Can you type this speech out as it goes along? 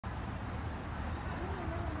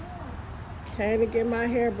Came to get my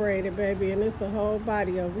hair braided, baby, and it's a whole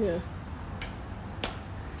body over here.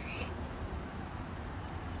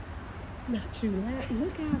 Not you,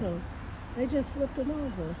 look at them. They just flipped them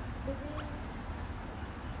over.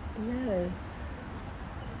 Yes.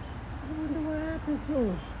 I wonder what happened to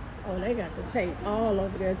them. Oh, they got the tape all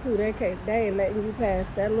over there too. They ain't letting you pass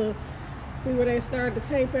that little. See where they started the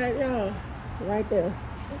tape at, y'all? Right there.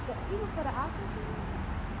 Even for the officers?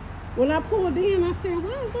 When I pulled in, I said,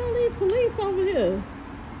 why is all these police over here?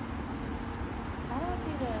 I don't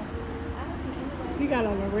see anybody. He got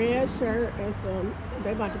on a red shirt and some,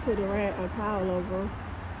 they about to put a towel over him.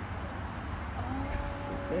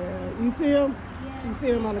 Yeah, you see him? Yeah. You see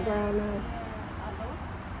him on the ground now?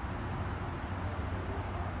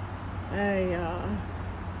 Hey, y'all.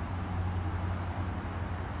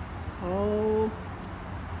 Oh,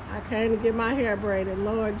 I came to get my hair braided.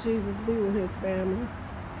 Lord Jesus be with his family.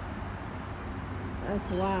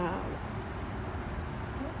 That's wild.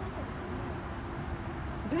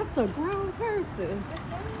 That's a grown person.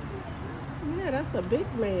 Yeah, that's a big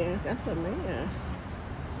man. That's a man.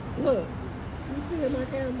 Look, you see in my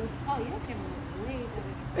camera? Oh, your camera way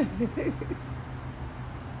better.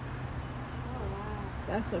 Oh, wow.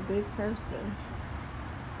 That's a big person.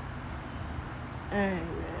 Hey,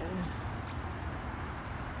 man.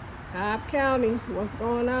 Cobb County, what's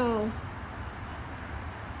going on?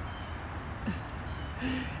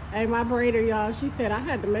 Hey, my braider, y'all, she said I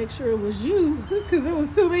had to make sure it was you because there was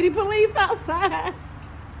too many police outside.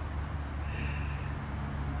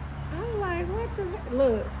 I'm like, what the heck?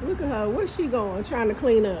 Look at her. Where's she going? Trying to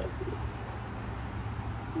clean up.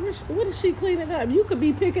 What is she cleaning up? You could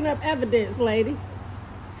be picking up evidence, lady.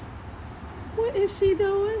 What is she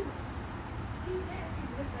doing?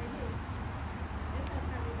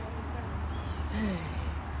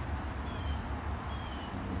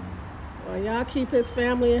 Well, y'all keep his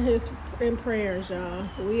family in prayers, y'all.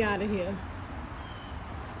 We out of here.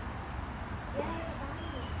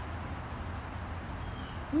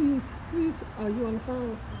 Oh, you on the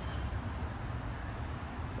phone?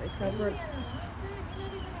 They covered.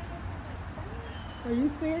 Are you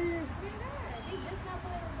serious? They just not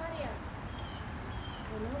putting the money up.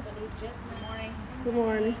 I know, but they just in the morning. Good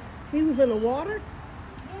morning. He was in the water?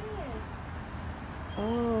 Yes.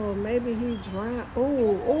 Oh, maybe he drowned. Oh,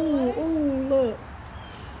 look.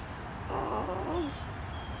 Oh.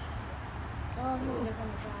 Oh, he was just on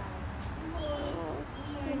the side. Oh,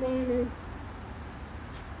 good morning.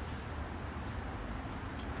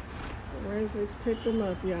 Forensics picked him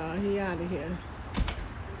up, y'all. He out of here.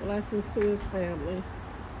 Blessings to his family.